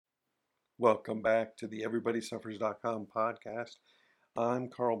Welcome back to the EverybodySuffers.com podcast. I'm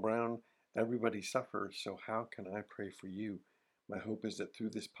Carl Brown. Everybody suffers, so how can I pray for you? My hope is that through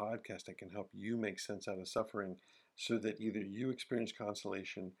this podcast, I can help you make sense out of suffering so that either you experience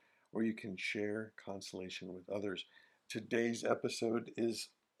consolation or you can share consolation with others. Today's episode is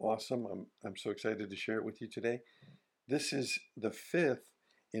awesome. I'm so excited to share it with you today. This is the fifth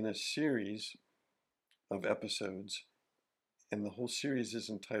in a series of episodes, and the whole series is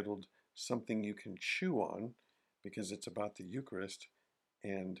entitled Something You Can Chew On, because it's about the Eucharist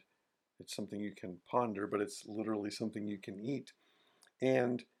and it's something you can ponder, but it's literally something you can eat.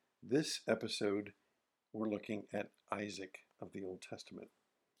 And this episode, we're looking at Isaac of the Old Testament.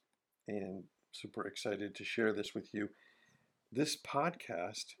 And super excited to share this with you. This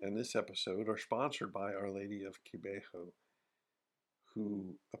podcast and this episode are sponsored by Our Lady of Kibeho,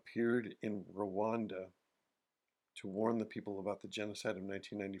 who appeared in Rwanda to warn the people about the genocide of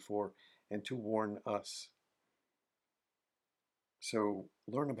 1994 and to warn us. So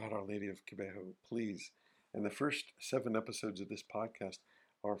learn about Our Lady of Kibeho, please. And the first 7 episodes of this podcast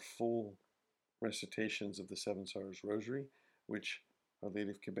are full recitations of the Seven Sorrows Rosary, which Our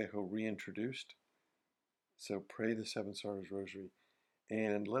Lady of Kibeho reintroduced. So pray the Seven Sorrows Rosary.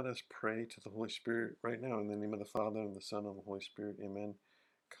 And let us pray to the Holy Spirit right now in the name of the Father, and the Son, and the Holy Spirit. Amen.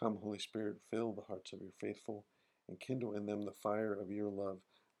 Come, Holy Spirit, fill the hearts of your faithful and kindle in them the fire of your love.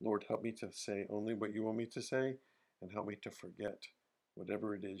 Lord, help me to say only what you want me to say, and help me to forget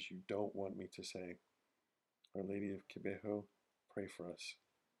whatever it is you don't want me to say. Our Lady of Kibeho, pray for us.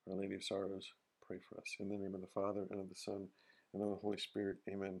 Our Lady of Sorrows, pray for us. In the name of the Father, and of the Son, and of the Holy Spirit.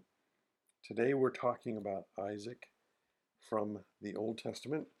 Amen. Today we're talking about Isaac from the Old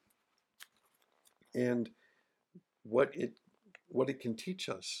Testament and what it can teach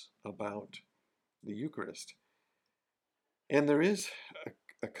us about the Eucharist. And there is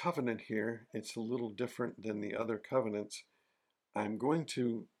a covenant here. It's a little different than the other covenants. I'm going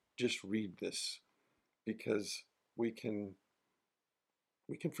to just read this because we can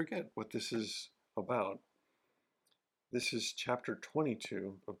forget what this is about. This is chapter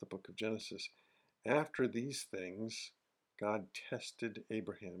 22 of the book of Genesis. After these things, God tested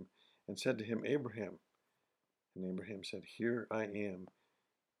Abraham and said to him, Abraham. And Abraham said, Here I am.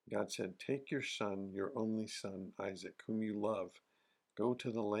 God said, Take your son, your only son, Isaac, whom you love. Go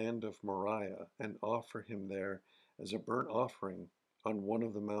to the land of Moriah and offer him there as a burnt offering on one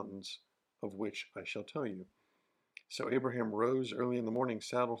of the mountains of which I shall tell you. So Abraham rose early in the morning,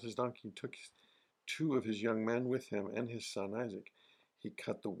 saddled his donkey, took 2 of his young men with him and his son Isaac. He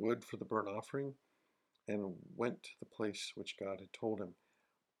cut the wood for the burnt offering and went to the place which God had told him.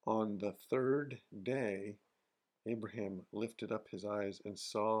 On the 3rd day, Abraham lifted up his eyes and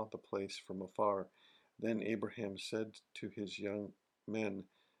saw the place from afar. Then Abraham said to his young men,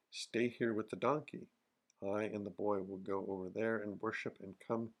 Stay here with the donkey. I and the boy will go over there and worship and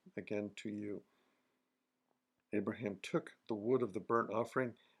come again to you. Abraham took the wood of the burnt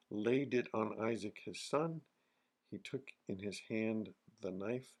offering, laid it on Isaac his son. He took in his hand the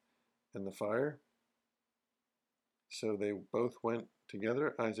knife and the fire. So they both went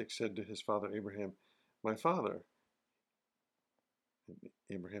together. Isaac said to his father Abraham, My father.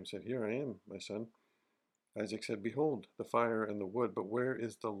 Abraham said, Here I am, my son. Isaac said, Behold, the fire and the wood, but where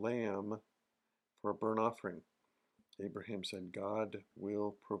is the lamb for a burnt offering? Abraham said, God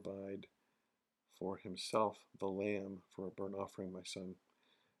will provide for himself the lamb for a burnt offering, my son.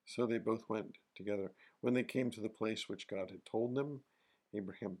 So they both went together. When they came to the place which God had told them,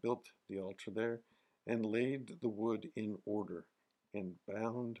 Abraham built the altar there and laid the wood in order and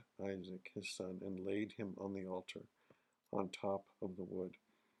bound Isaac his son and laid him on the altar on top of the wood.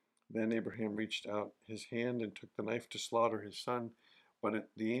 Then Abraham reached out his hand and took the knife to slaughter his son. But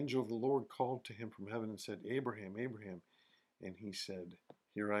the angel of the Lord called to him from heaven and said, Abraham, Abraham. And he said,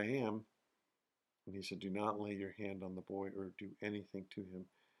 Here I am. And he said, Do not lay your hand on the boy or do anything to him.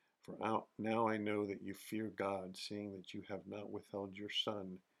 For now I know that you fear God, seeing that you have not withheld your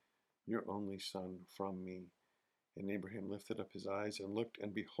son, your only son, from me. And Abraham lifted up his eyes and looked,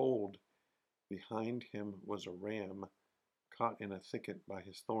 and behold, behind him was a ram caught in a thicket by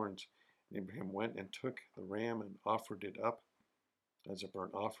his thorns. And Abraham went and took the ram and offered it up as a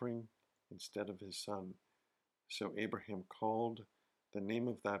burnt offering instead of his son. So Abraham called the name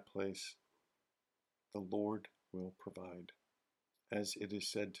of that place, The Lord Will Provide. As it is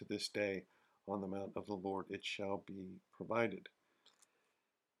said to this day, On the mount of the Lord it shall be provided.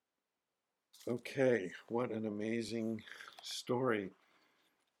 Okay, what an amazing story,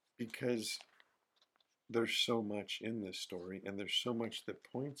 because there's so much in this story, and there's so much that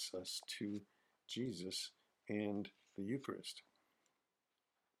points us to Jesus and the Eucharist.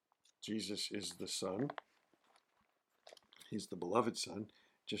 Jesus is the Son. He's the beloved Son,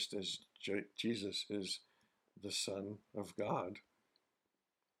 just as Jesus is the Son of God.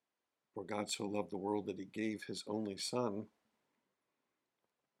 For God so loved the world that he gave his only Son.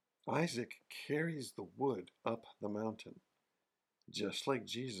 Isaac carries the wood up the mountain, just like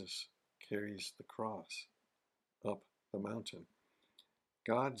Jesus carries the cross up the mountain.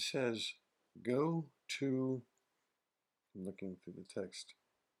 God says, go to, I'm looking through the text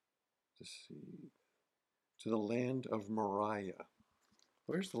to see, to the land of Moriah.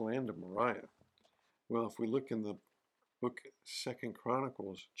 Where's the land of Moriah? Well, if we look in the book 2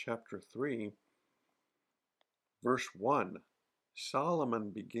 Chronicles chapter 3, verse 1, Solomon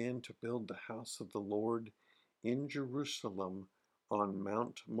began to build the house of the Lord in Jerusalem on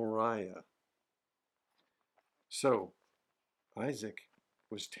Mount Moriah. So, Isaac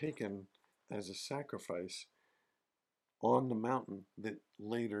was taken as a sacrifice on the mountain that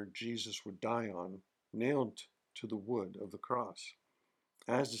later Jesus would die on, nailed to the wood of the cross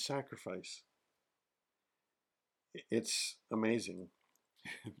as a sacrifice. It's amazing.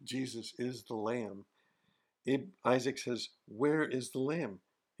 Jesus is the Lamb. Isaac says, where is the Lamb?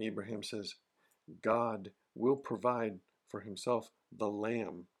 Abraham says, God will provide for himself the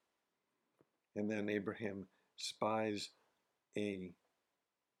Lamb. And then Abraham spies a,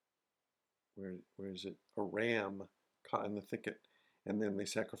 where is it? A ram caught in the thicket. And then they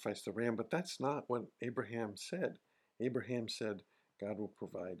sacrifice the ram. But that's not what Abraham said. Abraham said, God will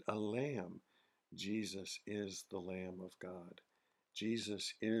provide a lamb. Jesus is the Lamb of God.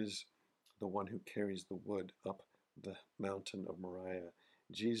 Jesus is the one who carries the wood up the mountain of Moriah.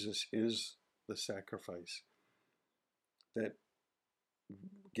 Jesus is the sacrifice that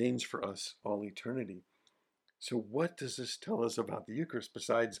gains for us all eternity. So what does this tell us about the Eucharist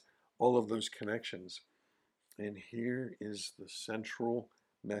besides all of those connections? And here is the central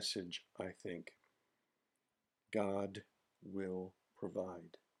message, I think. God will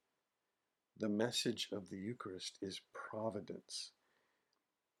provide. The message of the Eucharist is providence.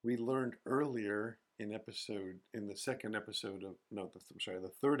 We learned earlier in the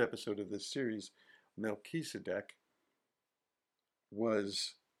third episode of this series, Melchizedek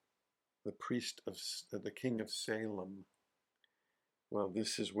was the priest of the king of Salem. Well,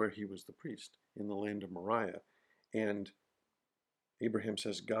 this is where he was the priest, in the land of Moriah. And Abraham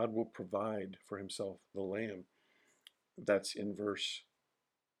says God will provide for himself the lamb. That's in verse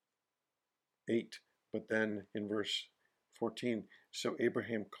 8. But then in verse 14, so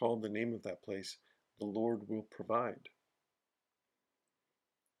Abraham called the name of that place, the Lord will provide.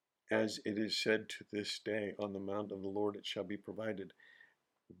 As it is said to this day, on the mount of the Lord it shall be provided.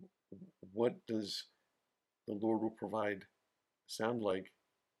 What does the Lord will provide sound like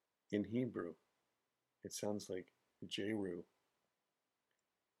in Hebrew? It sounds like Jeru.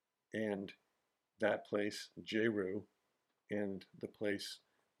 And that place, Jeru, and the place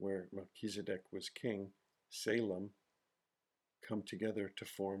where Melchizedek was king, Salem, come together to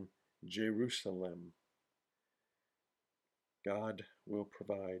form Jerusalem. God will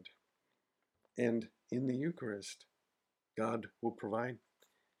provide. And in the Eucharist, God will provide.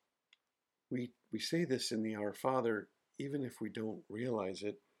 We say this in the Our Father, even if we don't realize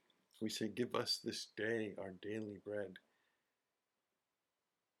it. We say, give us this day our daily bread.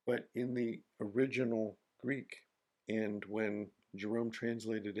 But in the original Greek, and when Jerome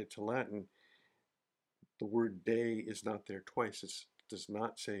translated it to Latin, the word day is not there twice. It does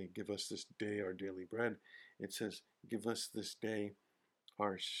not say, give us this day our daily bread. It says, give us this day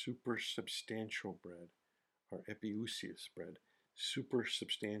our supersubstantial bread, our epiousios bread.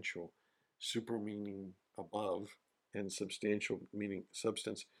 Supersubstantial, super meaning above, and substantial meaning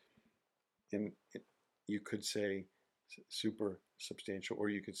substance. And you could say super substantial, or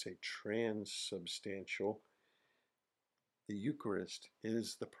you could say transubstantial. The Eucharist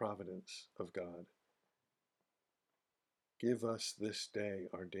is the providence of God. Give us this day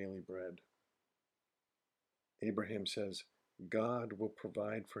our daily bread. Abraham says, God will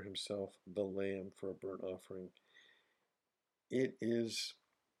provide for himself the lamb for a burnt offering. It is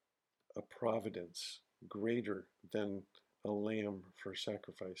a providence greater than a lamb for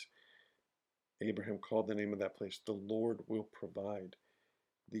sacrifice. Abraham called the name of that place, the Lord will provide.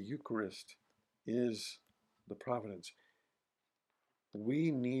 The Eucharist is the providence.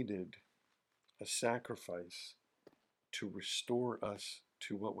 We needed a sacrifice to restore us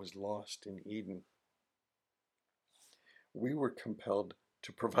to what was lost in Eden. We were compelled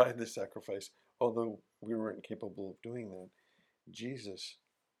to provide the sacrifice, although we weren't capable of doing that. Jesus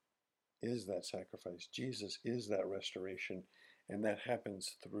is that sacrifice. Jesus is that restoration, and that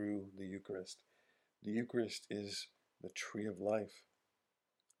happens through the Eucharist. The Eucharist is the tree of life.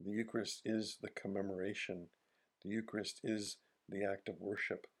 The Eucharist is the commemoration. The Eucharist is the act of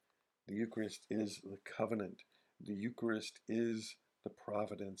worship. The Eucharist is the covenant. The Eucharist is the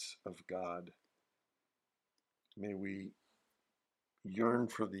providence of God. May we yearn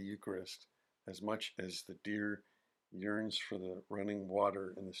for the Eucharist as much as the deer yearns for the running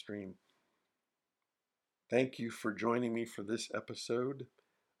water in the stream. Thank you for joining me for this episode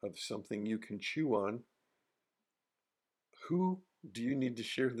of Something You Can Chew On. Who do you need to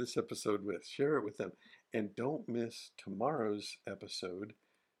share this episode with? Share it with them. And don't miss tomorrow's episode,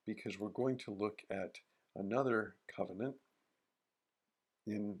 because we're going to look at another covenant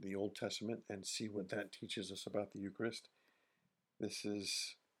in the Old Testament and see what that teaches us about the Eucharist. This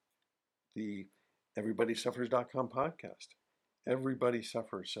is the EverybodySuffers.com podcast. Everybody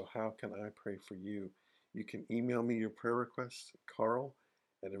suffers, so how can I pray for you? You can email me your prayer requests,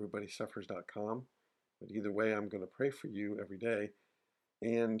 Carl@EverybodySuffers.com. But either way, I'm going to pray for you every day.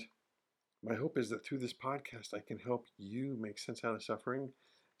 And my hope is that through this podcast, I can help you make sense out of suffering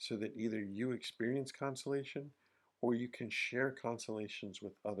so that either you experience consolation or you can share consolations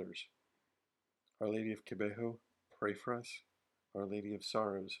with others. Our Lady of Kibeho, pray for us. Our Lady of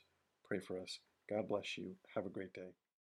Sorrows, pray for us. God bless you. Have a great day.